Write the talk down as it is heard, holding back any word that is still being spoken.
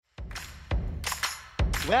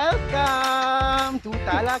Welcome to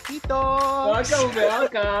Talakitos!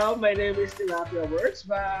 Welcome. My name is Tilapia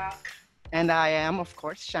Wurzbach. And I am, of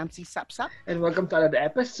course, Shamsi Sapsap. And welcome to another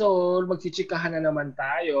episode. Magchichikahan na naman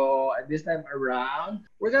tayo. And this time around,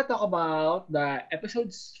 we're gonna talk about the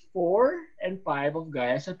episodes 4 and 5 of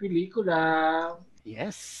Gaya sa Pelikula.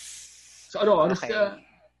 Yes. So Okay.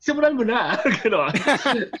 simulan mo na. Ganon.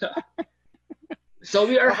 So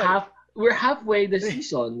we're halfway the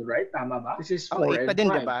season, right? Tama ba? This is 4 8 and pa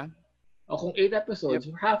din, 5. diba? O kung 8 episodes,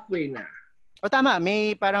 we're halfway na. Tama.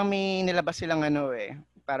 May nilabas silang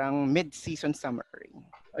parang mid-season summary.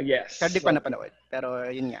 Yes. Pero di pa napanood. Pero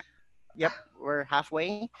yun nga. Yep, we're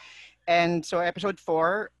halfway. And so episode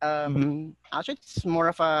 4, actually it's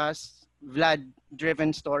more of a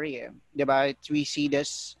Vlad-driven story. Diba? We see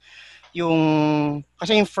this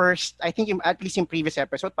kasi yung first, I think at least yung previous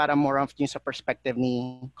episode, para more of yung sa perspective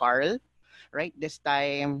ni Carl, right? This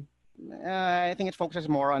time, I think it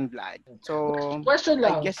focuses more on Vlad. So, Question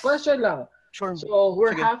lang. Sure. So,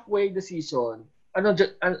 we're halfway the season.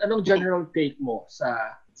 Anong general take mo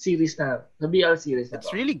sa series sa BL series na to?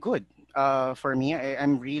 It's really good. For me,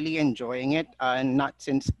 I'm really enjoying it. Not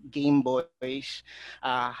since Game Boys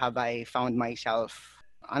have I found myself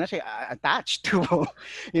honestly attached to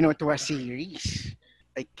to a series.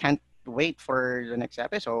 I can't wait for the next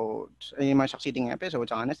episodes, yung mga succeeding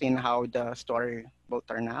episodes, honestly, and how the story will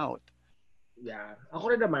turn out. Yeah.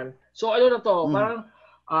 Ako rin naman. So na to, parang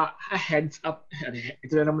a heads up.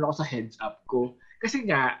 Ito na naman ako sa heads up ko. Kasi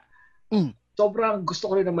nga, sobrang gusto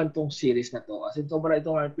ko rin naman tong series na to. As in, sobrang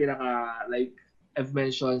ito nga pinaka, like, I've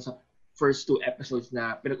mentioned sa first 2 episodes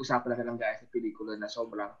na pinag-usapan natin ng guys sa pelikula na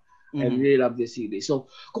sobrang I really love this series. So,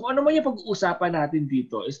 kung ano man yung pag-uusapan natin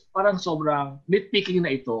dito is parang sobrang nitpicking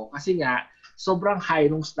na ito kasi nga sobrang high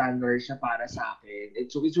nung standard siya para sa akin.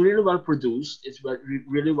 It's really well produced. It's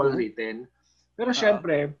really well written. Pero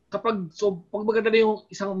syempre, pag maganda na yung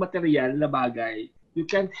isang material na bagay, you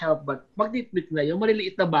can't help but mag-nitpick na yung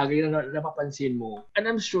maliliit na bagay na napapansin mo. And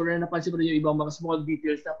I'm sure na napansin mo rin yung ibang mga small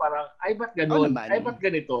details na parang, ay ba't ganun? Ay ba't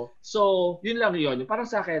ganito? So, yun lang yun. Parang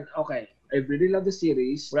sa akin, okay, I really love the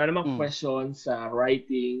series. Wala namang questions sa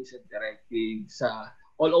writing, sa directing, sa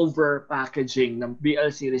all-over packaging ng BL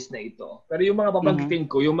series na ito. Pero yung mga babanggitin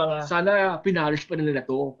ko, yung mga sana pinalish pa nila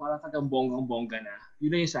to para talagang bonggang-bongga na.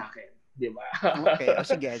 Yun na yung sa akin. Diba? Okay.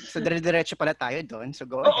 Sige. So, dire-diretso pala tayo doon. So,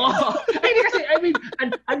 go ahead. Hindi kasi,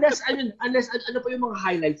 unless ano pa yung mga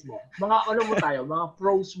highlights mo? Mga ano mo tayo? Mga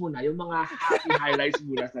pros muna. Yung mga happy highlights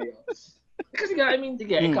muna sa'yo. Kasi nga,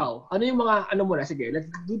 sige, ikaw. Ano yung mga, ano muna? Sige, let's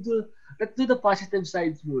do the positive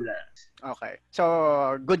sides muna. Okay.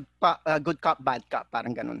 So, good cop, bad cop.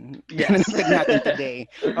 Parang ganun. Ganun ang natin today.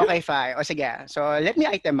 Okay, fine. O sige. So, let me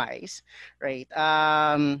itemize. Right?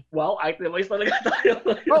 Wow, itemize talaga tayo.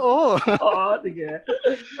 Oo. Oo, sige.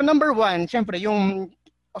 So, number 1, syempre,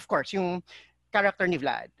 of course, yung character ni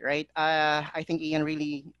Vlad, right? I think Ian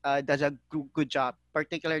really does a good job,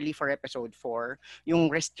 particularly for episode 4. Yung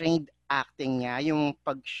restrained acting niya, yung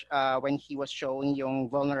when he was showing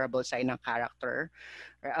yung vulnerable side ng character,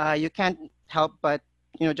 you can't help but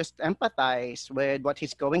just empathize with what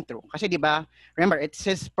he's going through. Kasi di ba, remember, it's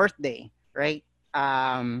his birthday, right?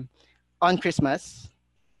 On Christmas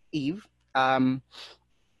Eve,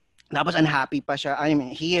 tapos unhappy pa siya. I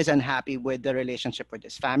mean, he is unhappy with the relationship with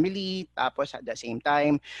his family. Tapos at the same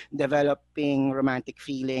time, developing romantic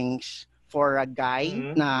feelings for a guy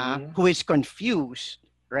who is confused,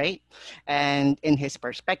 right? And in his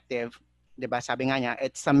perspective, 'di ba, sabi nga niya,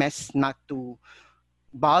 it's a mess not to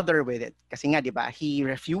bother with it. Kasi nga, 'di ba, he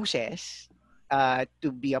refuses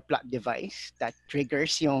to be a plot device that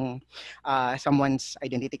triggers yung someone's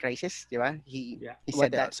identity crisis, di ba? He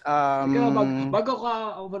said that. Bago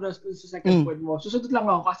ka sa second point mo, susunod lang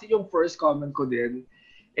ako kasi yung first comment ko din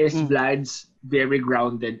is Vlad's very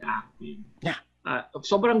grounded acting. Yeah.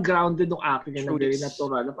 Sobrang grounded ng acting niya, na very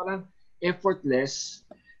natural, na parang effortless.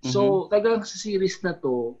 So, talagang sa series na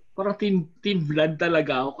to, parang team Vlad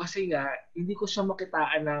talaga ako kasi nga, hindi ko siya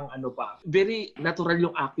makitaan ng very natural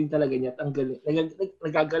yung acting talaga niya at ang galing.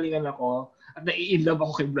 Nagagalingan ako at nai-inlove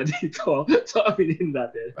ako kay Vlad dito. So, aminin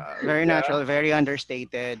natin. Very natural, very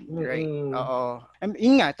understated, right? Oo.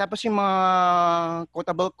 Yun nga, tapos yung mga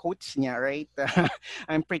quotable quotes niya, right?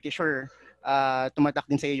 I'm pretty sure tumatak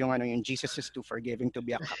din sa iyo yung Jesus is too forgiving to be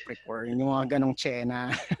a Capricorn, yung mga ganong tsena.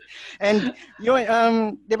 And yun,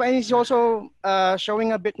 di ba, he's also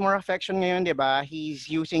showing a bit more affection ngayon, di ba? He's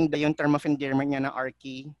using yung term of endearment niya na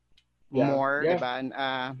Arky more, di ba?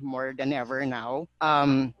 More than ever now.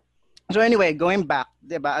 So anyway, going back,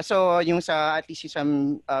 'di ba? So yung sa at least yung sa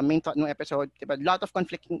main thought ng episode, 'di ba? Lot of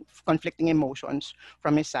conflicting emotions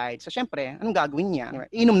from his side. So syempre, anong gagawin niya?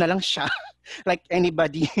 Inom na lang siya like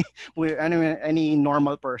anybody any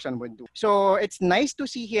normal person would do. So it's nice to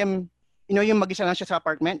see him, yung mag-isa lang siya sa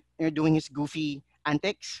apartment, doing his goofy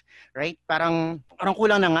antics, right? Parang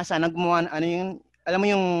kulang na nga sana gumawa alam mo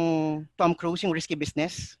yung Tom Cruise, yung Risky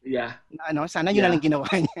Business? Yeah. Sana yun na lang ginawa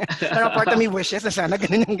niya. Pero part of me wishes na sana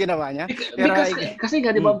ganun yung ginawa niya. Pero kasi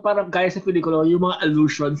nga, di ba, parang gaya sa pelikula, yung mga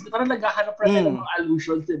allusions, parang naghahanap rin ng mga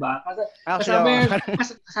allusions, di ba?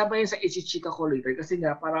 Kasama yun sa Ichichika ko later. Kasi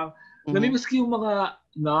nga, parang namimiss ko yung mga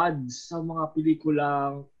nods sa mga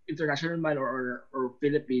pelikulang international man or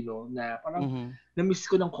Filipino na parang namiss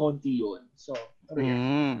ko ng konti yun. So,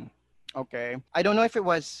 okay. I don't know if it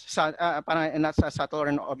was parang not a subtle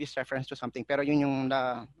or an obvious reference to something, pero yun yung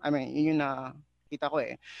yun yung kita ko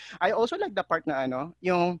eh. I also like the part na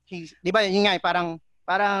yung di ba yun nga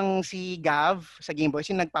parang si Gav sa Game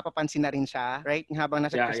Boys, yung nagpapapansin na rin siya, right? Habang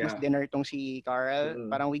nasa Christmas dinner tong si Carl,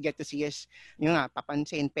 parang we get to see yung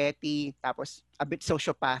papansin, petty, tapos a bit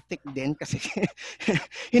sociopathic din kasi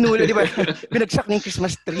hinulo, di ba? Binagsak ng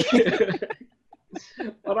Christmas tree.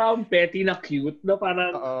 Parang petty na cute na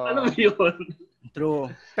parang, ano yun?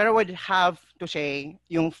 True. Pero would have to say,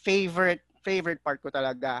 yung favorite part ko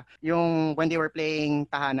talaga, yung when they were playing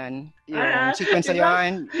Tahanan, yung sequence na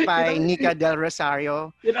yun by Nika Del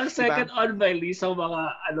Rosario. Yun ang second on my list sa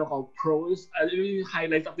mga pros, yung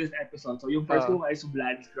highlights of this episode. So yung first ko is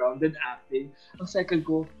Vlad's grounded acting. Ang second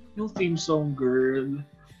ko, yung theme song, Girl.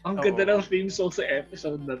 Ang ganda ng theme song sa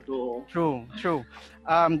episode na to. True.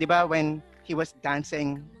 Di ba when he was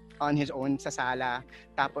dancing on his own sa sala.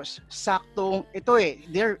 Tapos, saktong,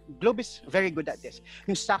 Globe is very good at this.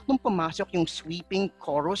 Yung saktong pumasok yung sweeping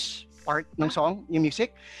chorus part ng song, yung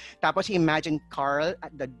music. Tapos, imagine Carl at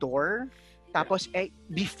the door. Tapos,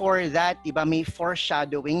 before that, diba, may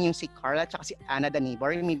foreshadowing yung si Carl at saka si Anna the neighbor.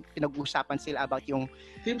 May pinag-usapan sila about yung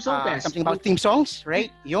theme song test. Something about theme songs, right?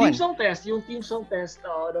 Yun. Yung theme song test.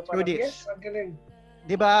 Parang, yes, ang galing.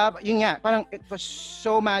 Diba, yun nga, parang it was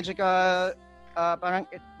so magical, parang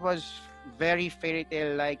it was very fairy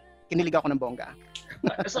tale, like, kinilig ako ng bongga.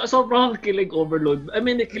 Sobrang kilig overload.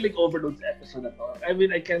 Kilig overload sa episode na to.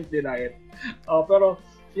 I can't deny it. Pero,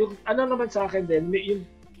 yung, naman sa akin din, yung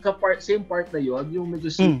same part na yon, yung medyo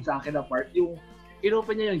sweet sa akin na part, yung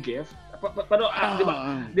inopen niya yung gift. Pero,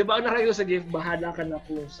 di ba ang nakakita sa gift, bahala ka na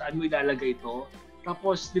kung saan mo ilalagay ito.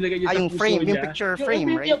 Tapos, nilagay niya sa puso frame, niya. Yung picture frame,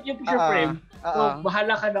 right? Yung picture frame. So,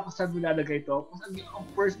 bahala ka na kung saan mo ilalagay ito. Kasi ang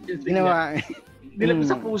first thing niya, nilagay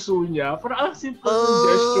sa puso niya. Parang ang simple yung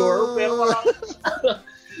gesture, pero parang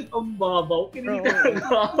ang babaw. Kinilig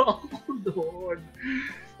ako doon.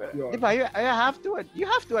 Diba, you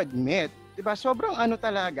have to admit, diba, sobrang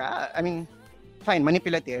talaga. Fine,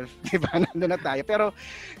 manipulative. Diba, nandun na tayo. Pero,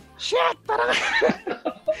 shit, parang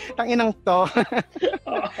tanginang to.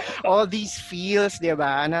 All these feels, di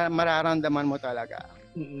ba, na mararamdaman mo talaga.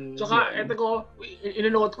 Tsaka, ito ko,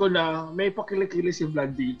 inunote ko na may pakilikili si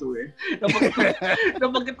Vlad dito eh.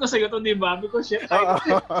 Nabanggit ko sa'yo ito, di ba? Because shit,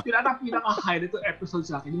 pinaka-highlight itong episode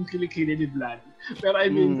sa akin, yung kilikili ni Vlad. Pero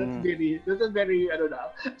that's a very,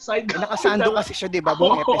 side note. Nakasando kasi siya, di ba,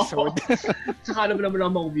 buong episode. Tsaka alam naman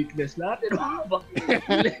ang mga weakness natin.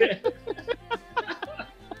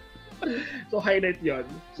 So, highlight yon.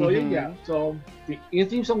 So, yun nga. So,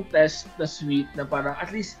 yung theme song test na sweet na parang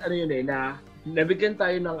at least, na nabigyan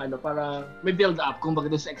tayo ng parang may build-up kung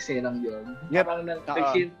bakit sa eksenang yun. Yep. Parang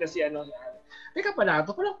nag-hint kasi teka pala,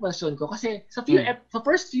 ito palang question ko. Kasi sa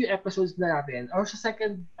first few episodes na natin, or sa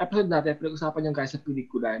second episode natin, pinag-usapan yung guys sa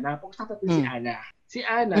pelikula, na pag-usapan natin si Anna. Si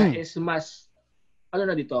Anna is mas,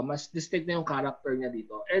 mas distinct na yung character niya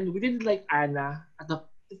dito. And we didn't like Anna at the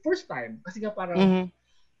first time. Kasi nga parang,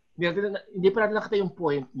 hindi pa natin nakita yung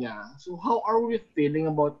point niya. So, how are we feeling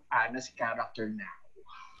about Anna's character now?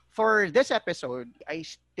 For this episode, I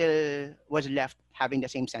still was left having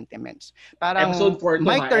the same sentiments. Parang episode 4 to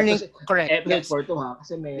my turning correct. Episode 4 to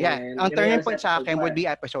kasi may ang turning point sa akin would be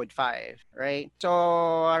episode 5, right? So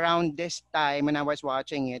around this time when I was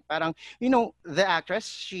watching it, parang the actress,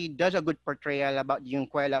 she does a good portrayal about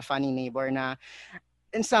yung Kuwela funny neighbor na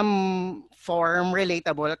in some form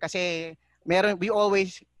relatable kasi we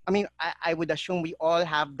always I would assume we all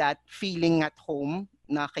have that feeling at home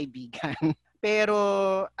na kaibigan.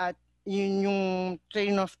 Pero at yun yung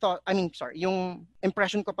train of thought, yung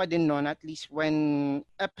impression ko pa din noon, at least when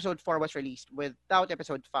episode 4 was released without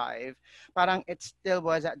episode 5, parang it still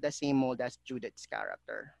was at the same mold as Judith's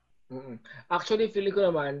character. Actually, feeling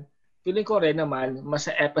ko rin naman, mas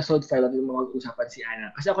sa episode 5 natin mag-usapan si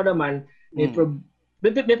Anna. Kasi ako naman,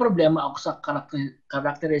 may problema ako sa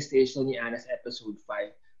characterization ni Anna sa episode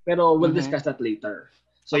 5. Pero we'll discuss that later.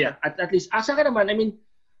 So yeah, at least, sa akin naman, I mean,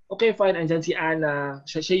 okay, fine, andyan si Anna,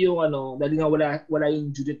 siya yung dahil nga wala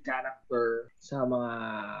yung Judith character sa mga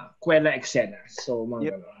kwela eksena. So,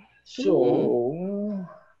 mga gano'n. So,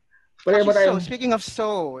 actually, speaking of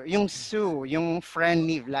yung Sue, yung friend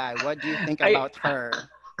ni Vlad, what do you think about her?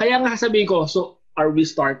 Kaya nga sasabihin ko, so, are we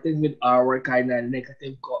starting with our kind of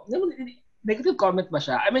negative comment ba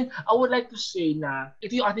siya? I mean, I would like to say na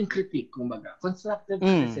ito yung ating critique, kumbaga. Constructive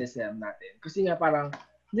criticism natin. Kasi nga parang,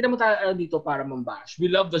 hindi naman tayo dito para mambash. We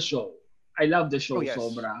love the show. I love the show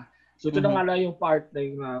sobra. So ito na nga lang yung part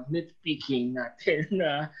na nitpicking natin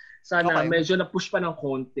na sana medyo na-push pa ng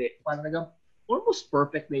konti. Parang almost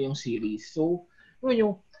perfect na yung series. So,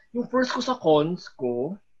 yung first ko sa cons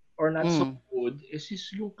ko, or not so good, is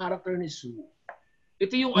yung character ni Sue.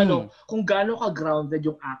 Ito yung kung gaano ka-grounded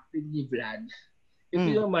yung acting ni Vlad. Ito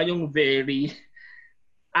yung very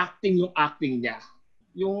acting niya.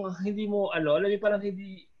 Yung hindi mo, alam mo, parang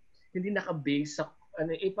hindi naka-base sa,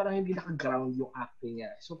 parang hindi naka-ground yung acting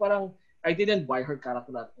niya. So parang, I didn't buy her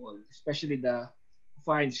character at all. Especially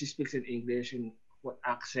fine, she speaks in English and what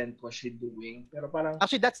accent was she doing. Pero parang...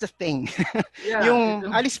 Actually, that's the thing.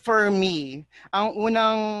 At least for me, ang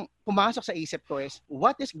unang pumasok sa isip ko is,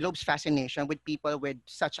 what is Globe's fascination with people with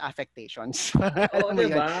such affectations?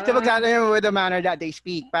 Diba? So, with the manner that they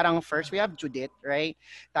speak. Parang first, we have Judith, right?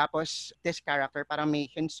 Tapos, this character, parang may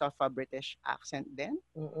hints of a British accent din.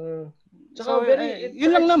 So,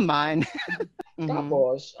 yun lang naman.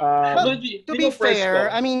 Tapos, to be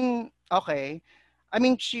fair, I mean, okay. I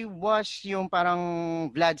mean, she was yung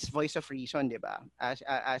parang Vlad's voice of reason, di ba?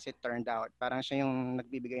 As it turned out. Parang siya yung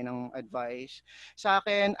nagbibigay ng advice. Sa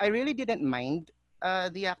akin, I really didn't mind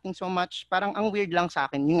the acting so much. Parang ang weird lang sa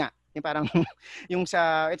akin, yun nga. Yung parang,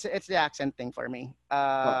 it's the accent thing for me.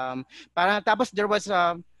 Parang, tapos there was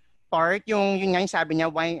a part, yun nga yung sabi niya,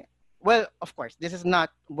 why, well, of course, this is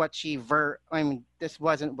not what this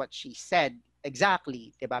wasn't what she said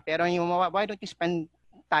exactly, di ba? Pero yung, why don't you spend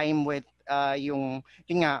time with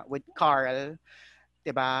with Carl,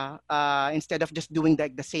 diba? Instead of just doing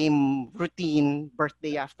the same routine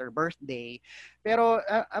birthday after birthday. Pero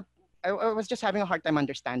I was just having a hard time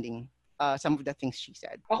understanding some of the things she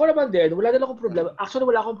said. Ako naman din, wala din akong problema. Actually,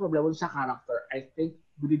 wala akong problema sa character. I think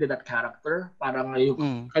we did that character. Parang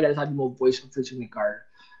yung kaya sabi mo, voice of ni Carl.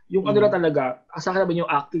 Yung lang talaga, sa akin naman yung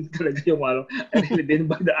acting talaga yung I really didn't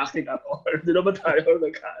buy the acting at all. Doon naman tayo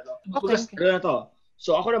Okay.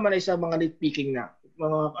 So ako naman ay sa mga nitpicking na,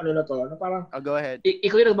 mga na to, na parang, go ahead.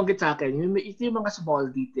 Ikaw yung nagbanggit sa akin, ito yung mga small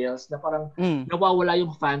details na parang nawawala yung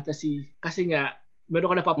fantasy kasi nga,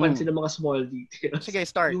 meron ka napapansin ng mga small details. Sige,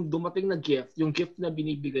 start. Yung dumating na gift, yung gift na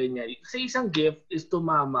binibigay niya. Kasi isang gift is to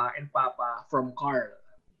Mama and Papa from Carl.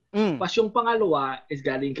 Pas yung pangalawa is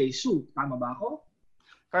galing kay Sue. Tama ba ako?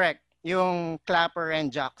 Correct. Yung clapper and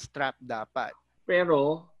jockstrap dapat.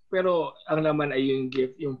 Pero ang naman ay yung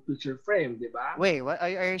gift, yung picture frame, di ba? Wait, what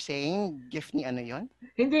are you saying? Gift ni ano yun?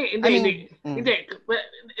 Hindi.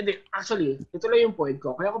 Actually, ito lang yung point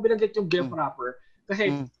ko. Kaya ako binanggit yung gift wrapper.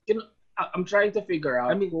 Kasi I'm trying to figure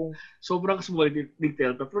out kung sobrang small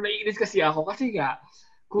detail. Pero naiinis kasi ako. Kasi nga,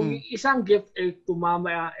 kung isang gift ay to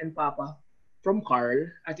Mama and Papa from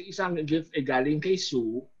Carl at isang gift ay galing kay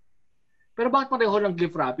Sue, pero bakit pareho ng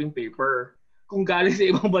gift wrapping paper? Kung galing sa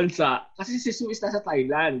ibang bansa. Kasi si Sue is nasa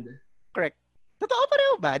Thailand. Correct. Totoo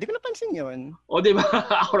pareho ba? Di ko napansin yun. O, di ba?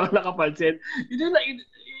 Ako lang nakapansin.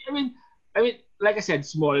 I mean, like I said,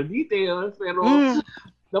 small details, pero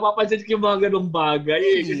napapansin ko yung mga ganong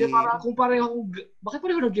bagay. Kasi parang kung bakit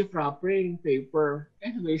pareho ng gift wrapping paper?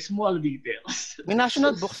 Anyway, small details. May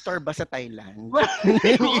national bookstore ba sa Thailand?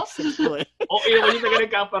 Yung talaga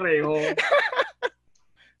nagkapareho.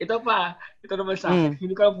 Ito naman sa akin.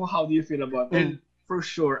 Hindi ko alam kung how do you feel about it. And for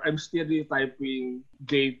sure, I'm stereotyping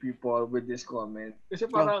gay people with this comment. Kasi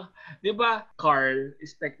parang, di ba, Carl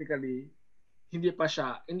is technically, hindi pa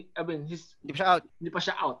siya out.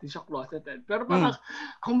 Hindi siya closeted. Pero parang,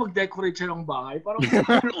 kung mag-decorate siya ng bahay, parang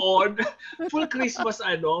full Christmas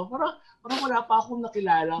parang wala pa akong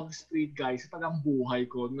nakilalang street guy sa tagang buhay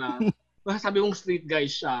ko na, sabi mong street guy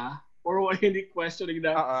siya, or hindi questioning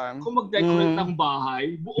na kung mag-decorate ng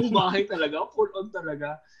bahay, buong bahay talaga, full on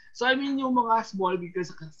talaga. So I mean, yung mga small details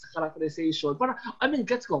sa characterization, parang,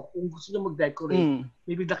 gets ko, kung gusto nyo mag-decorate,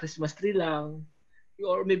 maybe the Christmas tree lang,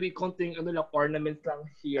 or maybe konting ornament lang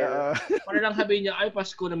here. Para lang sabihin niya, ay,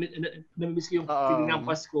 Pasko, namimiss ko yung feeling ng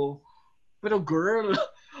Pasko. Pero girl,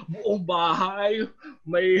 buong bahay,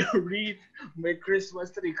 may wreath, may Christmas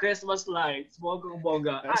tree, Christmas lights,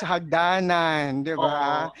 bonggang-bongga. Sa hagdanan, di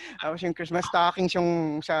ba? Oo. Tapos yung Christmas stockings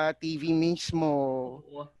yung sa TV mismo.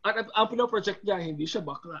 Oo. At ang pinoproject niya, hindi siya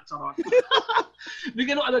bakla. Charot.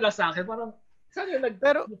 Bigyan ng ano na sa akin, parang sana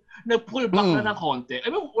nag-pull back na ng konti. I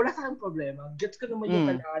mean, wala sa akin problema. Gets ko naman yung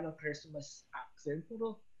kailangan ng Christmas accent,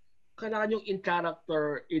 pero kailangan yung in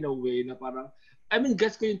character in a way na parang, I mean,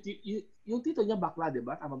 gets ko yung tito niya bakla, di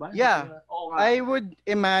ba? Tama ba? Yeah. I would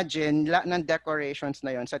imagine lahat ng decorations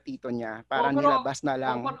na yon sa tito niya. Parang nilabas na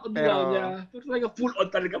lang. Pero talaga full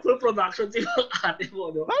on talaga. Full production yung ate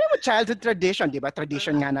mo, no? Paano mo childhood tradition, di ba?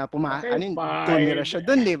 Tradition nga na tumira siya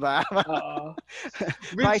dun, di ba?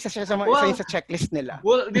 Isa siya sa checklist nila.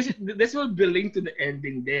 Well, this will be linked to the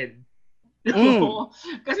ending then.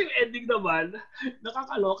 Kasi yung ending naman,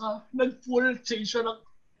 nakakaloka. Nag-full change siya ng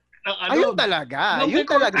ayun talaga. Yun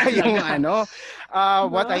talaga yung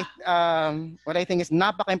what I think is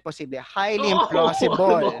napaka-imposible. Highly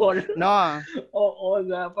implausible. No? Oo,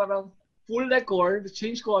 na parang full decor,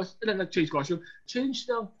 change costume, change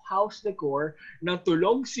ng house decor, nang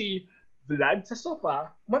tulog si Vlad sa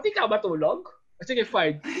sofa. Mati ka matulog? Sige,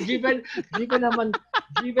 fine. Given naman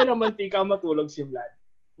tika matulog si Vlad.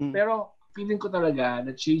 Pero feeling ko talaga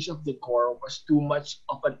na change of decor was too much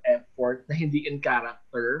of an effort na hindi in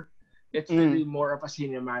character. It's really more of a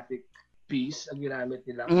cinematic piece ang ginamit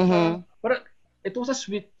nila. Pero it was a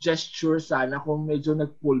sweet gesture sana kung medyo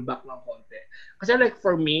nag-pull back ng konti. Kasi like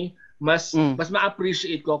for me, mas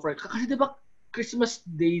ma-appreciate ko kasi diba Christmas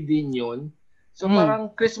Day din yun. So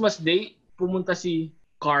parang Christmas Day, pumunta si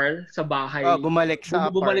Carl sa bahay. Bumalik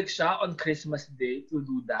siya on Christmas Day to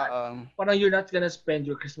do that. Parang you're not gonna spend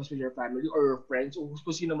your Christmas with your family or your friends o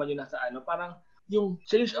kung sino man yung nasa parang yung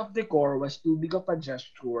change of decor was too big of a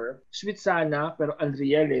gesture. Sweet sana, pero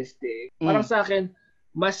unrealistic. Parang sa akin,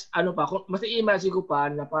 mas i-imagine ko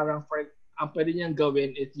pa na parang ang pwede niyang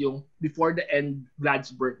gawin is yung before the end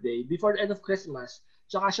Vlad's birthday, before the end of Christmas,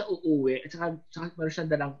 tsaka siya uuwi, at tsaka meron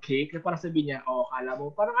siyang dalang cake, na parang sabi niya, kala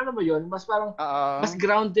mo, parang ano mo yun, mas parang, mas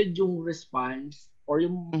grounded yung response, or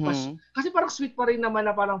yung kasi parang sweet pa rin naman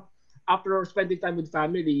na parang, after spending time with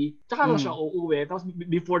family, tsaka lang siya uuwi, tapos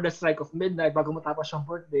before the strike of midnight, bago matapos siyang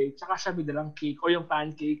birthday, tsaka siya may dalang cake, or yung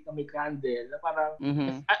pancake na may candle, na parang,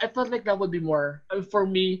 I felt like that would be more, for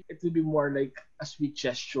me, it would be more like a sweet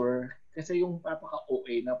gesture, kasi yung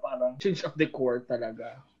papaka-OA na parang change of decor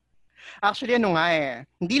talaga. Actually,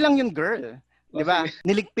 hindi lang yung girl. Di ba?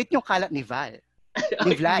 Niligpit yung kalat ni Val.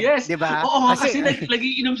 Ni Vlad. Yes. Di ba? Oo, kasi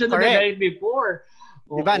nag-iinom siya the night before.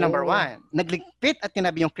 Di ba? Number one. Nagligpit at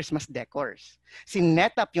tinabi yung Christmas decors.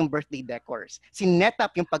 Sinet up yung birthday decors. Sinet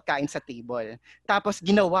up yung pagkain sa table. Tapos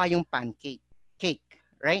ginawa yung pancake. Cake.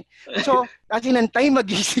 Right? So, as inantay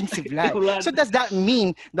magising si Vlad. So, does that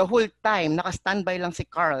mean the whole time, naka-standby lang si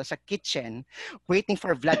Carl sa kitchen waiting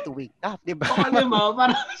for Vlad to wake up, di ba? Oo, di ba?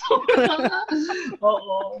 Parang,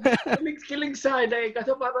 oo. Kilig sana eh.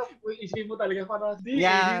 Kasi parang, isipin mo talaga, parang, hindi.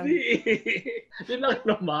 Yun lang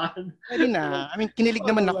naman. Pwede na. I mean, kinilig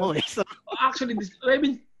naman ako eh. So. Actually,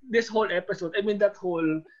 this whole episode, that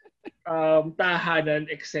whole tahanan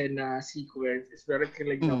eksena sequence is very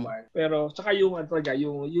kilig naman. Pero saka yung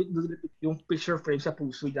yung picture frame sa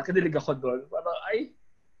puso niya, kinilig ako doon. Parang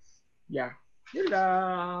yun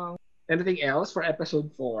lang. Anything else for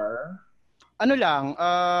episode 4? Ano lang,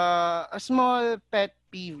 a small pet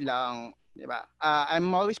peeve lang, 'di ba?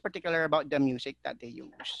 I'm always particular about the music that they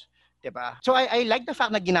use. Diba? So I like the fact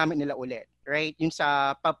na ginamit nila ulit, right? Yung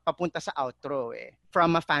sa papunta sa outro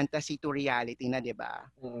from a fantasy to reality na, 'di ba?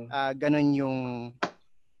 Ganun yung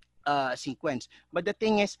sequence. But the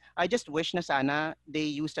thing is, I just wish na sana they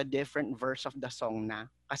used a different verse of the song na.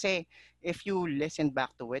 Kasi if you listen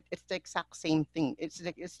back to it, it's the exact same thing. It's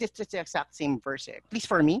the exact same verse. At least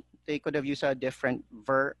for me, they could have used a different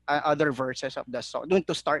other verses of the song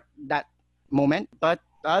to start that moment. But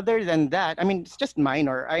other than that, I mean, it's just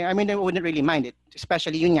minor. I mean, I wouldn't really mind it,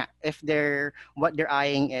 especially yun nga, if what they're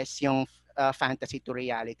eyeing is yung fantasy to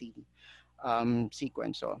reality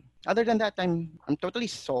sequence. So other than that, I'm totally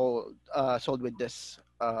sold with this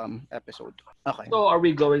episode. Okay. So are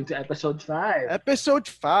we going to episode 5? Episode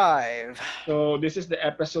 5. So this is the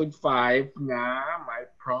episode 5 na my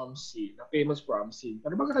prom scene, the famous prom scene.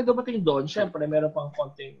 Pero bago tayo dumating doon, syempre meron pang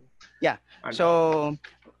konting So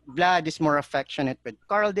Vlad is more affectionate with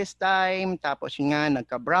Carl this time. Tapos yun nga,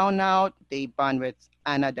 nagka-brown out. They bond with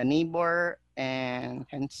Anna the neighbor. And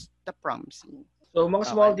hence the prom scene. So mga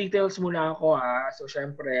small details muna ako So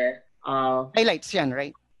syempre... highlights yan,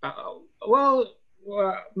 right?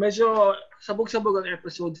 Medyo sabog-sabog ang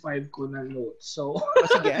episode 5 ko na notes. So...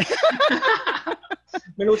 sige.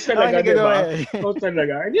 May notes talaga, di ba? Notes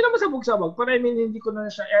talaga. Hindi naman sabog-sabog. Pero I mean, hindi ko na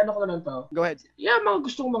siya, ano ko na lang to. Go ahead. Yeah, mga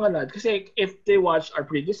gustong mga lad. Kasi if they watch our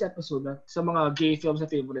previous episode sa mga gay films na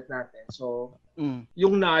favorite natin. So,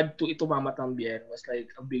 yung nod to Ito Mama Tambien was like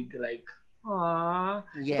a big like,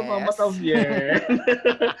 yes. Ito Mama Tambien.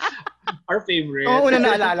 Our favorite. Oo, una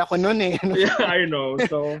naalala ko nun eh. Yeah, I know.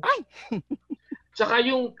 So, tsaka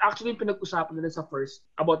yung actually pinag-usapan nila sa first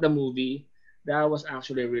about the movie, that was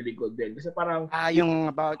actually really good din. Kasi parang... yung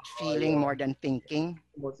about feeling more than thinking.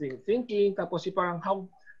 About thinking. Tapos yung parang how...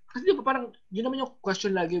 Kasi di ba parang, yun naman yung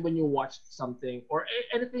question lagi when you watch something or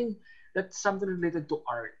anything that's something related to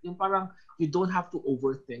art. Yung parang, you don't have to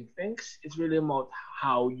overthink things. It's really about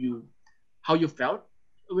how you felt.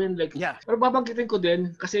 When like... Yeah. Pero babanggitin ko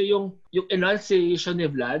din, kasi yung enunciation ni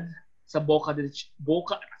Vlad sa Boca,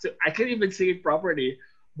 I can't even say it properly.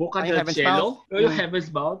 Boca del Cielo, yung Heaven's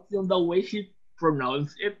Mouth, yung the way he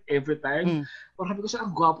pronounced it every time. Parang sabi ko siya,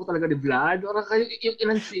 ang gwapo talaga ni Vlad. Parang yung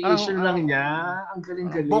enunciation lang niya, ang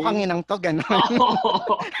galing-galing. Bokang inang to, gano'n.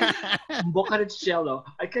 Boca del Cielo.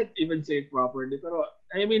 I can't even say it properly. Pero,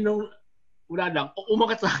 I mean, wala lang.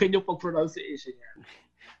 Umangat sa akin yung pag-pronunciation niya.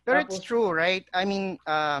 But it's true, right? I mean,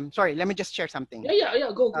 sorry, let me just share something.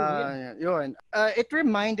 Yeah, go. Yun. It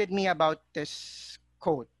reminded me about this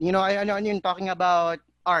quote. You know, you're talking about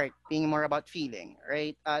art being more about feeling,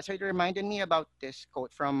 right? So it reminded me about this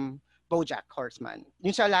quote from BoJack Horseman.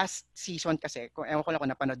 Yung sa last season kasi, ewan ko lang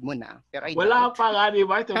kung napanood mo na. Pero wala pa nga, di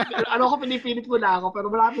ba? Pinipilit mo na ako, pero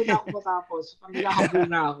malapit na ako matapos. Parang nakahabol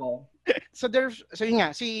na ako. So yun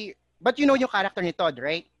nga, but you know yung character ni Todd,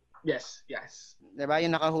 right? Yes. Diba?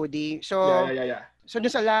 Yung naka-hoodie. So, yeah. So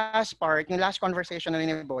dun sa last part, yung last conversation na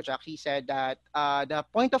ni BoJack, he said that the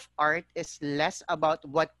point of art is less about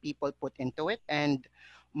what people put into it and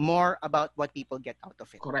more about what people get out of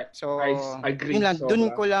it. Correct. So, I agree. Yun lang,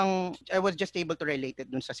 dun ko lang, I was just able to relate it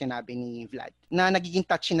dun sa sinabi ni Vlad. Na nagiging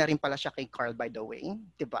touchy na rin pala siya kay Carl, by the way.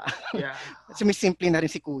 Diba? Yeah. Sumisimple na rin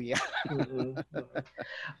si Kuya.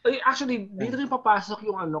 Actually, dito rin papasok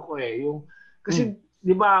yung ano ko eh. Kasi,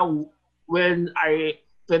 di ba, when I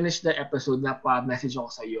finished the episode, napa-message ako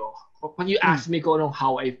sa'yo. When you asked me kung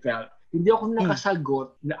how I felt, hindi ako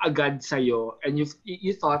nakasagot na agad sa'yo and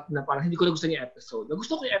you thought na parang hindi ko na gusto yung episode.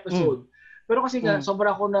 Nagusto ko yung episode. Pero kasi nga,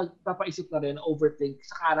 sobrang ako nagpapaisip na rin, overthink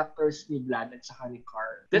sa characters ni Vlad at saka ni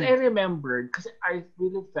Carl. Then I remembered, kasi I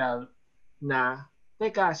really felt na,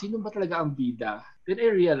 teka, sino ba talaga ang bida? Then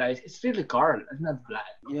I realized, it's really Carl and not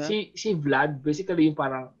Vlad. Yeah. Si Vlad, basically yung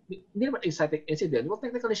parang, hindi naman inciting incident. Well,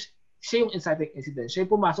 technically, siya yung inciting incident. Siya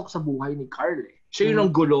yung pumasok sa buhay ni Carl eh. Siya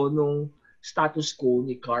yung gulo nung status quo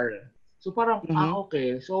ni Carl. So parang,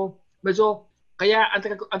 okay. So, medyo, kaya ang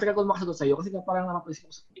tagal ko makasagot sa'yo kasi parang napapaisip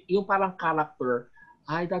ko, yung parang character,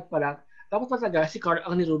 dapat talaga si Carl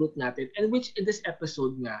ang nirunot natin. And which in this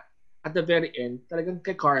episode nga, at the very end, talagang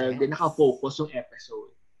kay Carl din nakafocus yung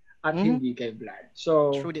episode. At hindi kay Vlad.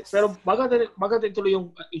 So, pero bago natin tuloy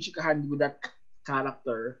yung chikahan with that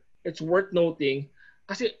character, it's worth noting,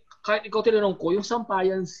 kasi kahit ikaw tinanong ko, yung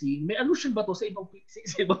sampayan scene, may allusion ba to sa ibang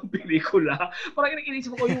pelikula? Parang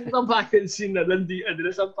inisip ko yung sampayan scene na landian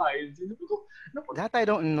nila sampayan scene. That I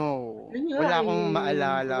don't know. Wala akong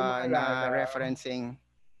maalala na referencing.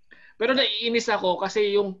 Pero naiinis ako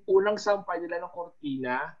kasi yung unang sampay nila ng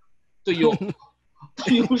kortina, tuyo.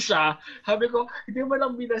 Tuyo siya. Sabi ko, hindi mo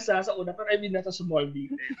lang binasa sa una, pero ay binasa sa small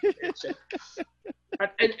detail.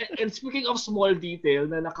 And speaking of small detail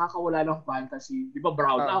na nakakawala ng fantasy, di ba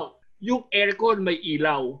brown out? Yung aircon may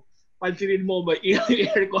ilaw. Pansinin mo, may ilaw yung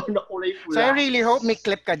aircon na kulay pula. So I really hope may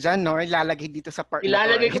clip ka dyan, no? Ilalagay dito sa part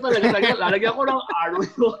Ilalagay ko talaga. Lalagyan ko ng arrow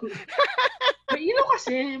yun. May ilaw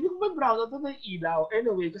kasi. May brown out na may ilaw.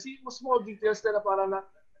 Anyway, kasi mas small details na parang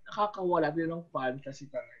nakakawala din ng fantasy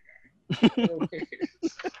talaga. Okay.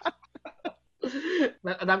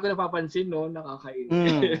 Ang dami ko napapansin, no?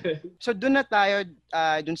 Nakakainis. So, dun na tayo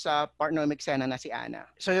dun sa partner eksena na si Anna.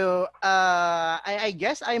 So, I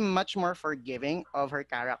guess I'm much more forgiving of her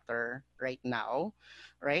character right now.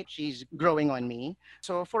 Right? She's growing on me.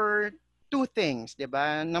 So, for two things, di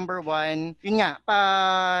ba? Number one, yun nga,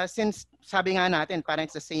 since sabi nga natin,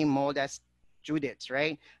 parang it's the same mold as Judith's,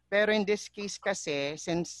 right? Pero in this case kasi,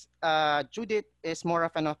 since Judith is more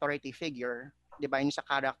of an authority figure, diba, yun sa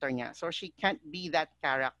character niya. So she can't be that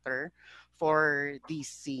character for these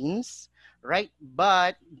scenes, right?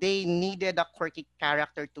 But they needed a quirky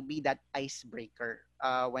character to be that icebreaker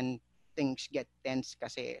when things get tense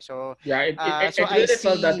kasi. So yeah, it really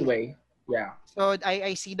felt that way. Yeah. So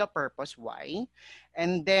I see the purpose why.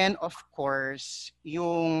 And then of course,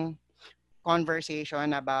 yung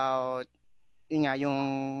conversation about yun nga, yung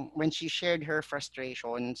when she shared her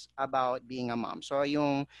frustrations about being a mom. So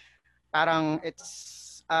yung parang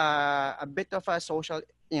it's a bit of a social,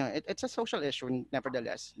 it's a social issue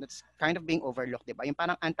nevertheless. That's kind of being overlooked, 'di ba? Yung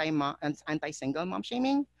parang anti-single mom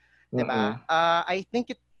shaming, 'di ba? I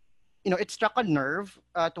think it struck a nerve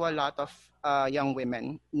to a lot of young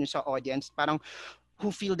women sa audience, parang who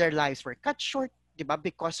feel their lives were cut short, 'di ba,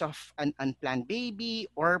 because of an unplanned baby,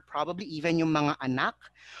 or probably even yung mga anak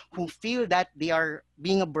who feel that they are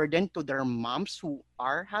being a burden to their moms who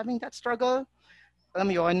are having that struggle. Alam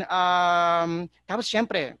mo yun, tapos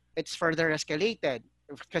syempre, it's further escalated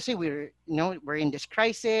kasi we're in this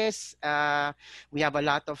crisis, we have a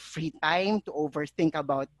lot of free time to overthink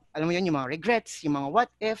about, alam mo yun, yung mga regrets, yung mga what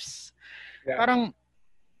ifs. Parang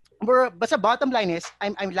basta bottom line is, I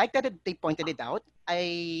like that they pointed it out.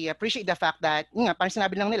 I appreciate the fact that, parang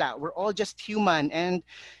sinabi lang nila, we're all just human, and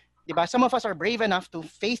diba, some of us are brave enough to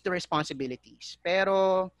face the responsibilities.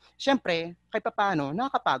 Pero, syempre, kahit paano,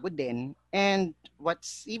 nakakapagod din. And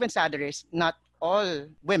what's even sadder is, not all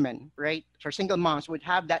women, right, or single moms would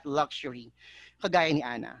have that luxury, kagaya ni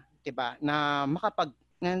Ana, diba, na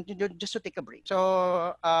just to take a break. So,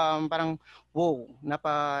 parang, wow,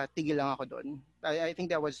 napatigil lang ako doon. I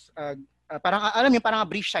think that was, parang, alam mo, parang a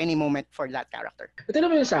brief shiny moment for that character. Ito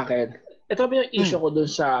naman yung sa akin. Ito naman yung issue ko doon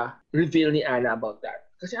sa reveal ni Ana about that.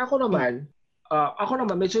 Kasi ako naman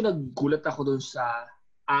medyo naggulat ako doon sa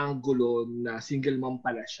angulo na single mom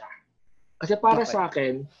pala siya. Kasi para sa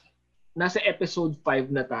akin, nasa episode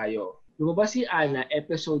 5 na tayo. Lumabas si Ana,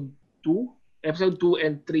 episode 2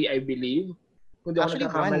 and 3, I believe. Kung actually,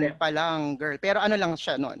 1 pa lang, girl. Pero ano lang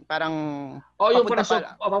siya noon? Parang yung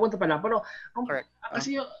papunta pa lang. Pero, correct.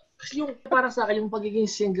 Kasi yung para sa akin, yung pagiging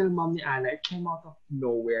single mom ni Ana, it came out of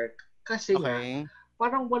nowhere. Kasi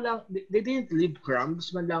parang walang, they didn't leave crumbs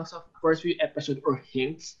man lang sa first few episode or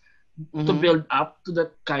hints to build up to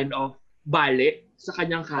that kind of bale sa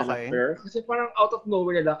kanyang character. Kasi parang out of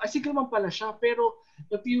nowhere na lang. Single mom pala siya, pero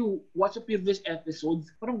if you watch the previous episodes,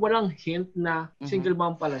 parang walang hint na single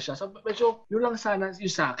mom pala siya. So, medyo yun lang sana yung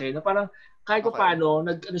sa akin, na parang kahit paano,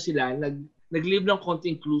 nag-leave ng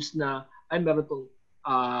konting clues na, ay,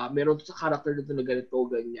 meron sa character nito na ganito,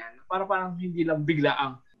 ganyan. Parang hindi lang bigla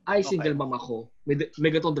ang, ay, single mom ako. May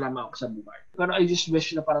gatong drama ako sa buhay. Pero I just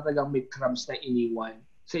wish na parang talagang may crumbs na iniwan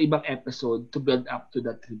sa ibang episode to build up to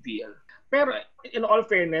that reveal. Pero in all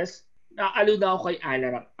fairness, naaliw na ako kay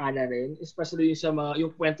Ana rin, especially yung sa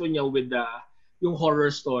yung kwento niya with yung horror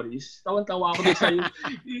stories. Tawan-tawa ako sa yung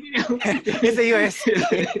sa US.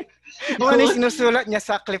 Ano yung sinusulat niya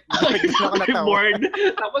sa clipboard? Clipboard.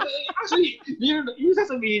 Tapos, actually, yun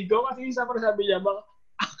sasabihin ko, kasi yung sabi niya,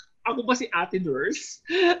 ako ba si Ate Nurse?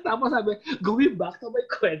 Tapos sabi, going back to my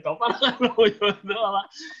kwento. Parang ano yun.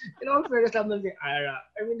 In all fairness lang ng Ara.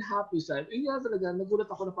 I mean, happy side. Yun nga talaga, nagulat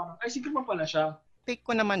ako na parang, ay, sige man pala siya. Take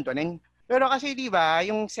ko naman doon. Pero kasi, di ba,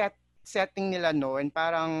 yung setting nila noon,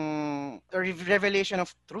 parang revelation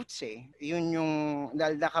of truths eh. Yun yung,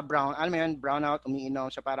 dahil naka-brown, alam mo yun, brownout,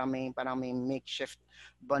 umiinom. So parang may makeshift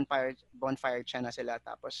bonfire siya na sila.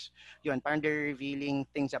 Tapos, yun, parang they're revealing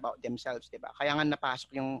things about themselves, di ba? Kaya nga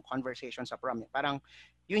napasok yung conversation sa prom. Parang,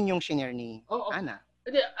 yun yung shinare ni Ana.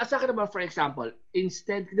 Sa akin naman, for example,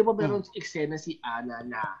 instead, di ba meron eksena si Ana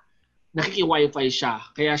na nakiki-wifi siya.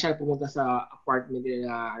 Kaya siya pumunta sa apartment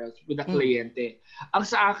nila with the kliyente. Ang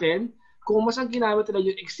sa akin, kung mas ang ginamit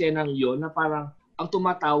nila yung eksenang yun, na parang ang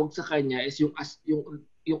tumatawag sa kanya is yung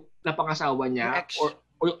napangasawa niya,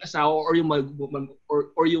 or yung asawa, or yung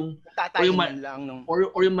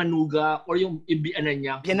manuga, or yung ibianan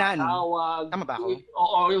niya. Tawag. Tama ba ako?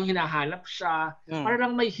 O yung hinahanap siya. Para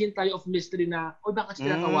lang may hint tayo of mystery na, bakit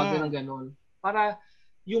siya tinatawagan ng ganon? Para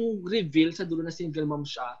yung reveal sa dulo na single mom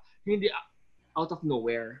siya, hindi out of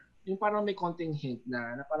nowhere. Yung parang may konting hint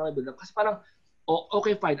na parang may build up. Kasi parang,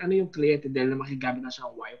 okay, fine. Ano yung kliyente dahil na makigamit na siya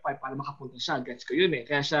ng wifi para makapunta siya. Gets ko yun eh.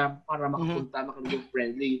 Kaya siya para makapunta, makaging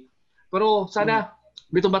friendly. Pero sana,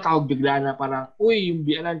 may tumatawag bigla na parang, uy, yung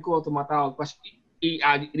bianan ko tumatawag. Pas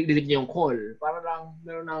i-delete niya yung call. Para lang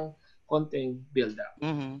meron ng konting build up.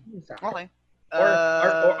 Okay.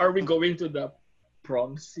 Or are we going to the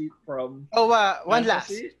prom seat from one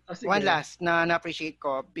last na na-appreciate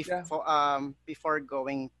ko before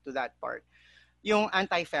going to that part, yung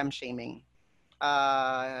anti-femme shaming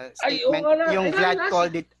statement. Yung Vlad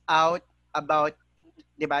called it out about,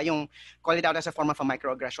 di ba, yung call it out as a form of a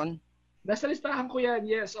microaggression. Nasa listahan ko yan,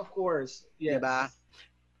 yes, of course. Yes. Di ba?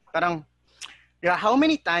 Parang, how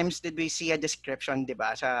many times did we see a description, di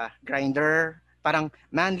ba, sa Grindr? Parang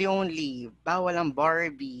manly only, bawal ang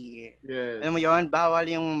Barbie. Yes. Alam mo yun, bawal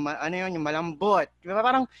yung, yung malambot. Diba?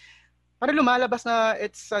 Parang, Parang lumalabas na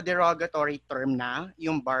it's a derogatory term na,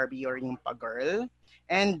 yung Barbie or yung pa-girl.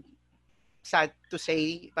 And sad to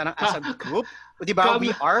say, parang as a group, di ba,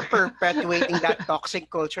 we are perpetuating that toxic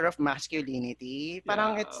culture of masculinity.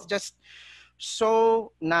 Parang it's just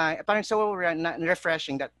so parang so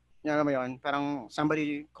refreshing that, alam mo yun, parang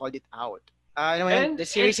somebody called it out. The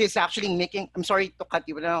series is actually making, I'm sorry to cut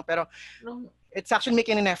you, pero it's actually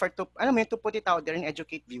making an effort to, to put it out there and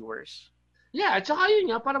educate viewers. Yeah, at saka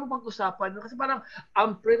yun nga, para mapag-usapan. Kasi parang,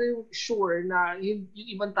 I'm pretty sure na yung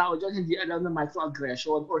ibang tao dyan hindi alam na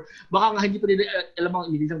microaggression or baka nga hindi pa nila alam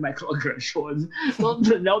ang meaning ng microaggressions. So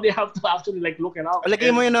now they have to actually like look it up.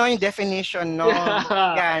 Lagay mo yun, yung definition, no?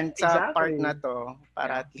 Yan, sa part na to.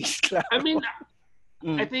 Para at least lang. I mean,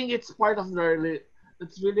 I think it's part of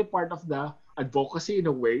it's really part of the advocacy in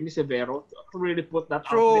a way ni Severo to really put that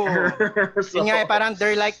out there. So, yun nga, parang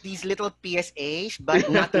they're like these little PSAs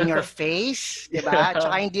but not in your face, diba?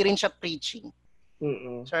 Tsaka hindi rin siya preaching.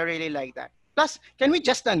 So I really like that. Plus, can we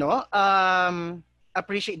just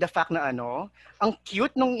appreciate the fact na ang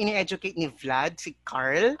cute nung ini-educate ni Vlad si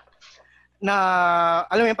Carl, na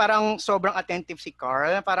alam mo yun, parang sobrang attentive si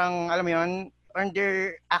Carl, parang alam mo yun, and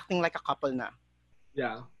they're acting like a couple na.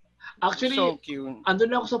 Yeah. Actually, so cute.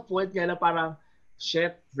 Andun na ako sa point nga na parang,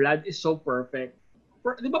 shit, Vlad is so perfect.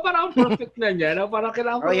 Di ba parang perfect na niya? Na parang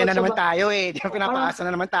kailangan ko yan na naman tayo eh. Pinapaasa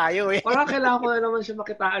na naman tayo eh. Parang kailangan ko na naman siya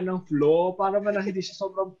makitaan ng flow para man hindi siya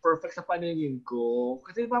sobrang perfect sa paningin ko.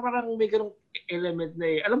 Kasi diba parang may ganung element na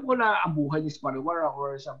eh. Alam ko na ang buhay niya sa pariwara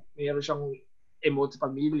or mayroon siyang emote sa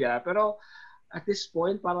pamilya. Pero at this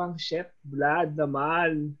point, parang, shit, Vlad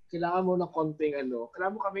naman. Kailangan mo ng konting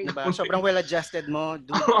Kailangan mo kaming... Diba? Sobrang well-adjusted mo.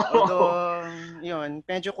 Although, yun,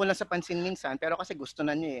 medyo kulang sa pansin minsan, pero kasi gusto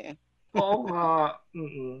na niya eh. Oo nga.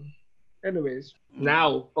 Anyways,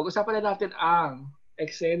 now, pag-usapan na natin ang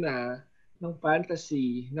eksena ng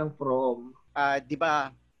fantasy ng prom.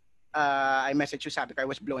 Diba, I messaged you, sabi ko, I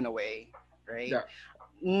was blown away. Right? Yeah.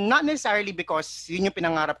 Not necessarily because yun yung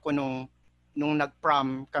pinangarap ko nung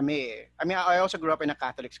nag-prom kami. I mean, I also grew up in a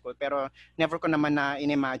Catholic school, pero never ko naman na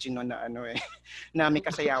in-imagine no na na may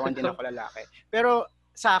kasayawan din ako lalaki. Pero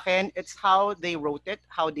sa akin, it's how they wrote it,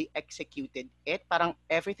 how they executed it. Parang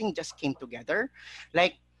everything just came together.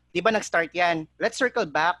 Like, di ba nag-start yan? Let's circle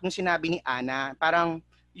back nung sinabi ni Ana. Parang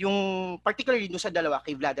yung particularly doon sa dalawa,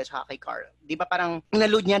 kay Vlad at kay Carl. Di ba parang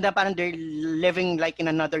nalood niya na parang they're living like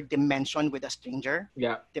in another dimension with a stranger?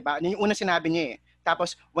 Yeah. Di ba? Yung una sinabi niya eh.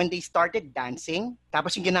 Tapos, when they started dancing,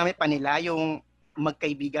 tapos yung ginamit pa nila, yung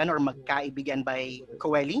magkaibigan or magkaibigan by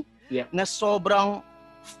Coeli, na sobrang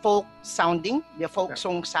folk sounding, the folk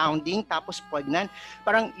song sounding, tapos pagnan,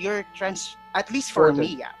 parang at least for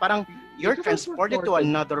me, parang you're transported to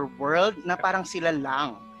another world na parang sila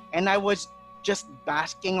lang. And I was just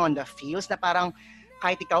basking on the feels na parang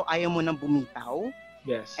kahit ikaw ayaw mo nang bumitaw.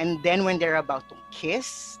 Yes. And then when they're about to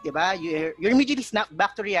kiss, 'di ba? You're immediately snapped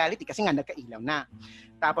back to reality kasi nga nagkailaw na.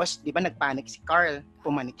 Tapos 'di ba nagpanic si Carl,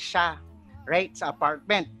 pumanik siya, right? Sa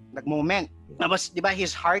apartment, nagmoment. Tapos 'di ba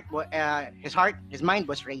his mind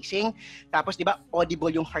was racing. Tapos 'di ba audible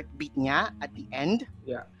yung heartbeat niya at the end.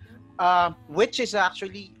 Yeah. Which is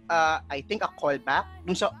actually I think a callback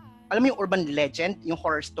dun sa alam mo yung urban legend, yung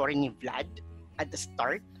horror story ni Vlad at the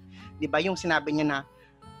start. 'Di ba yung sinabi niya na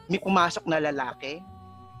may pumasok na lalaki,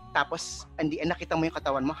 tapos nakita mo yung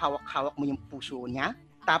katawan mo, hawak-hawak mo yung puso niya.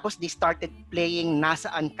 Tapos they started playing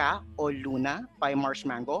Nasaan Ka o Luna by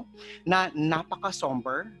Marshmallow na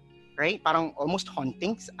napaka-somber, right? Parang almost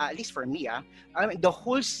haunting, at least for me. The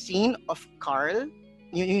whole scene of Carl,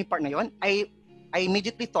 yung part na yun, I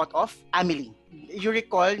immediately thought of Amelie. You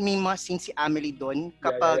recall, may mga scene si Amelie doon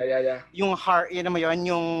kapag yung heart, yun naman yun,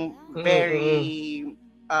 yung very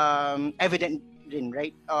evident din,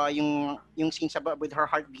 right? Yung scenes with her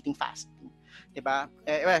heart beating fast. Diba?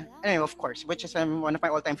 Anyway, of course, which is one of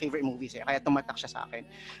my all-time favorite movies. Kaya tumatak siya sa akin.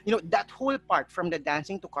 You know, that whole part from the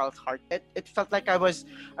dancing to Carl's heart, it felt like I was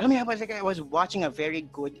watching a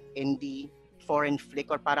very good indie foreign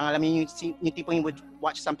flick or parang alam mo yung tipong you would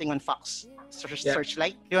watch something on Fox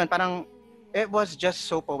Searchlight. Yun, parang it was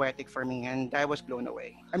just so poetic for me and I was blown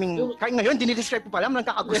away. I mean, kahit ngayon, dinidescribe ko pa lang,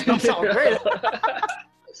 nagkakagusto sa girl.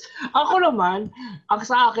 Ako naman, ang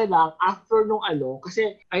sa akin lang, after nung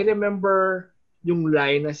kasi I remember yung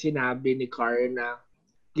line na sinabi ni Carl na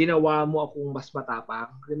ginawa mo akong mas matapang.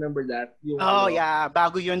 Remember that? Yung, yeah.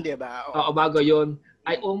 Bago yun, di ba? Oo, bago yun.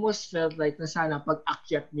 I almost felt like na sana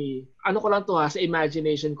pag-akyat ni, ko lang to sa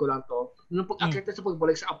imagination ko lang to, nung pag-akyat na sa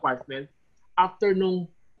pagbalik sa apartment, after nung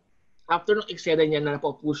eksena niya na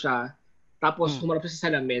napaupo siya, tapos humarap siya sa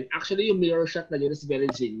salamin, actually yung mirror shot na yun is very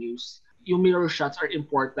genius. Yung mirror shots are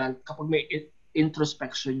important kapag may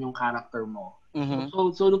introspection yung character mo. Mm-hmm.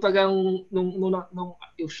 So nung tagang nung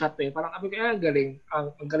yung shot parang sabi ko, galing.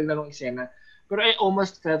 Ang galing na nung eksena. Pero I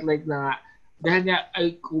almost felt like na dahil nga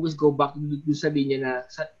I always go back dun sa linya na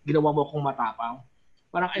ginawa mo akong matapang.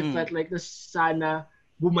 Parang I felt like na sana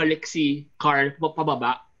bumalik si Carl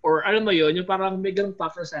pababa. Or alam mo yun, yung parang may ganung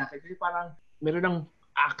factor sa akin. Kasi parang meron ng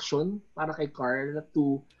action para kay Carl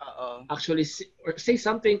to actually say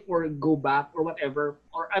something or go back or whatever.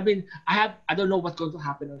 Or I mean, I don't know what's going to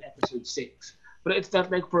happen on episode 6. But it felt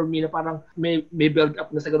like for me na parang may build up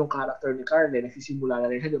na sa ganung character ni Carl nagsisimula na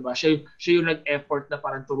rin siya, diba? Siya yung nag-effort na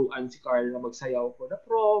parang turuan si Carl na magsayaw for the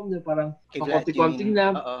prom, na parang pakonti-konting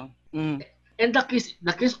na. And the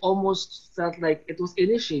kiss almost felt like it was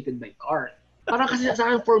initiated by Carl. Parang kasi sa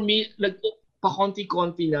akin, for me,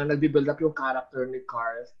 pakonti-konti na nag-build up yung character ni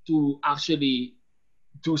Carl to actually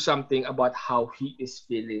do something about how he is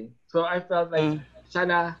feeling. So I felt like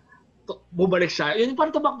sana bumalik siya. Yun,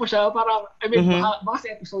 parang tumakbo siya. Parang, I mean, baka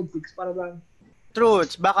sa episode 6, parang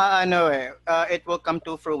Truths, baka it will come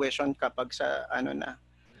to fruition kapag sa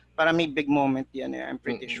para may big moment yan I'm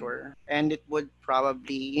pretty sure. And it would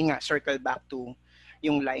probably, circle back to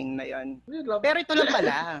yung line na yan. Pero ito lang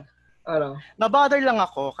pala. Nabother lang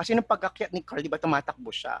ako kasi nung pag-akyat ni Carl, di ba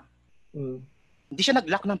tumatakbo siya? Hindi siya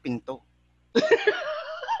nag-lock ng pinto.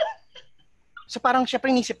 So parang syempre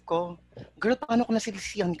inisip ko, girl, paano kung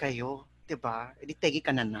nasilisihan kayo? Diba? Edi tegi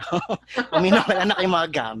ka na. Wala na kayong mga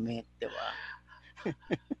gamit. Diba?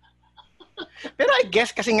 Pero I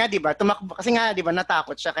guess kasi nga, diba,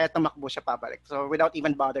 natakot siya kaya tumakbo siya pabalik. So without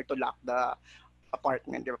even bother to lock the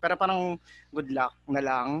apartment. Diba? Pero parang good luck na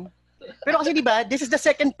lang. Pero kasi diba, this is the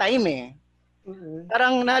second time eh.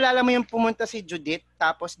 Parang naalala mo yung pumunta si Judith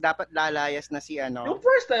tapos dapat lalayas na si Yung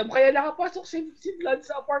first time, kaya nakapasok si Vlad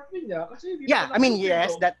sa apartment niya kasi I mean,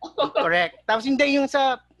 yes, that correct. Tapos hindi yung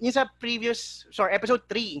sa previous, episode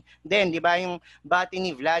 3. Then, di ba, yung bati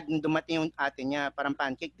ni Vlad, nung dumating yung ate niya, parang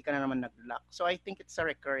pancake, di ka na naman nag-lock. So I think it's a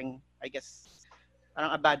recurring, I guess,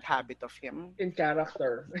 parang a bad habit of him. In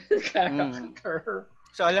character.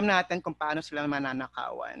 So alam natin kung paano sila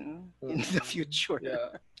mananakawan in the future.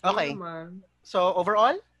 Yeah. Okay. So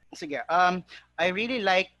overall, sige, I really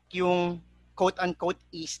like yung quote-unquote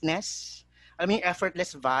easiness. Alam mo yung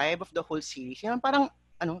effortless vibe of the whole series. Yung parang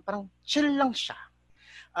chill lang siya.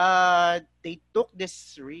 They took this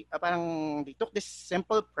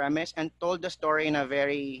simple premise and told the story in a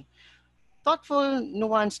very thoughtful,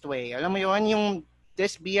 nuanced way. Alam mo yun, yung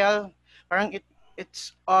this BL, parang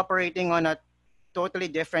it's operating on a totally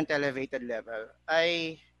different elevated level.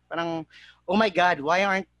 Parang, oh my God, why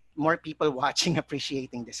aren't more people watching,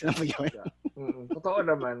 appreciating this? Alam mo yun? Totoo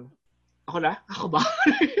naman. Ako na? Ako ba?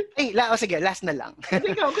 Sige, last na lang.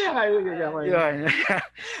 Ikaw, kaya yun.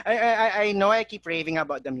 I know I keep raving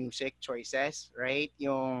about the music choices, right?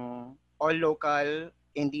 Yung all local,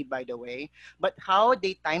 indie by the way. But how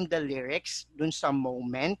they time the lyrics dun sa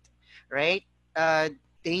moment, right?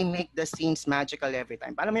 They make the scenes magical every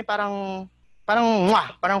time. Alam mo yung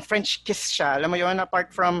parang French kiss siya. Alam mo yun,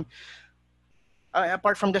 apart from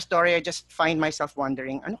the story, I just find myself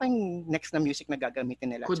wondering, ano kayong next na music na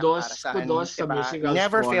gagamitin nila? Kudos sa musical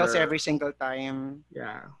Never scorer. Fails every single time.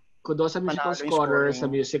 Yeah. Kudos sa musical scorer sa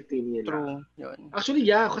music team nila. True. Yun. Actually,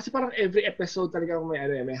 kasi parang every episode talaga may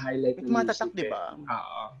highlight na music. Matatak, diba?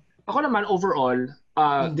 Ako naman, overall,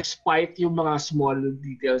 despite yung mga small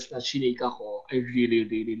details na shinika ko, I really,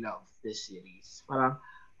 really love this series. Parang,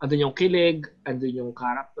 andun yung kilig, andun yung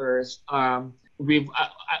characters. We've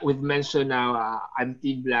mentioned now, I'm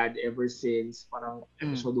Team Vlad ever since parang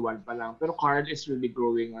episode 1 pa lang. Pero Carl is really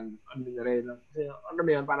growing on rin. Ano mo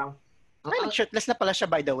yun, parang shirtless na pala siya,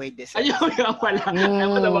 by the way, this. Ayun nga pala.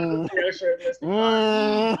 Ako naman shirtless.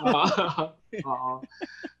 Oo.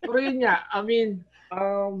 Pero yun nga, I mean,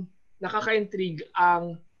 nakaka-intrigue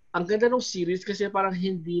ang ganda ng series kasi parang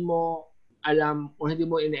hindi mo alam o hindi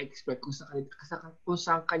mo ina-expect kung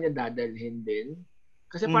saan kanya dadalhin din.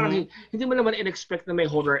 Kasi parang hindi mo naman in-expect na may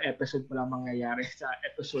horror episode pa lang mangyayari sa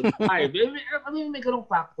episode 5. I mean, may ganung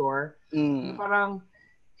factor. Parang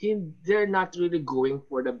they're not really going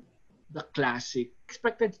for the classic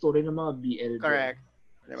expected story ng mga BL. Correct.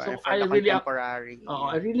 Diba? So I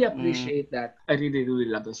really appreciate that. I really,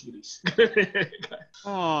 really love the series.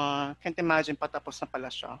 Can't imagine patapos na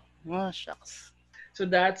pala siya. Shucks. So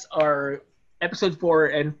that's our episode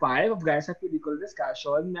 4 and 5 of Guys at Película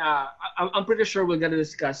discussion. I'm pretty sure we're gonna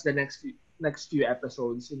discuss the next few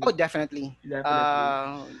episodes. Definitely.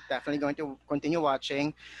 Definitely going to continue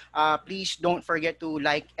watching. Please don't forget to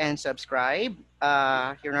like and subscribe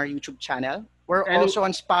here on our YouTube channel. We're also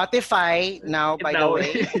on Spotify now, by the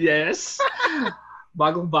way. Yes.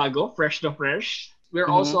 bagong-bago, fresh na fresh. We're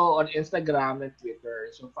also on Instagram and Twitter.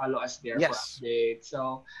 So follow us there for updates.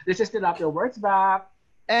 So this is Tilapia Words Back.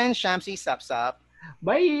 And Shamsi Sapsap.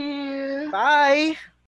 Bye! Bye!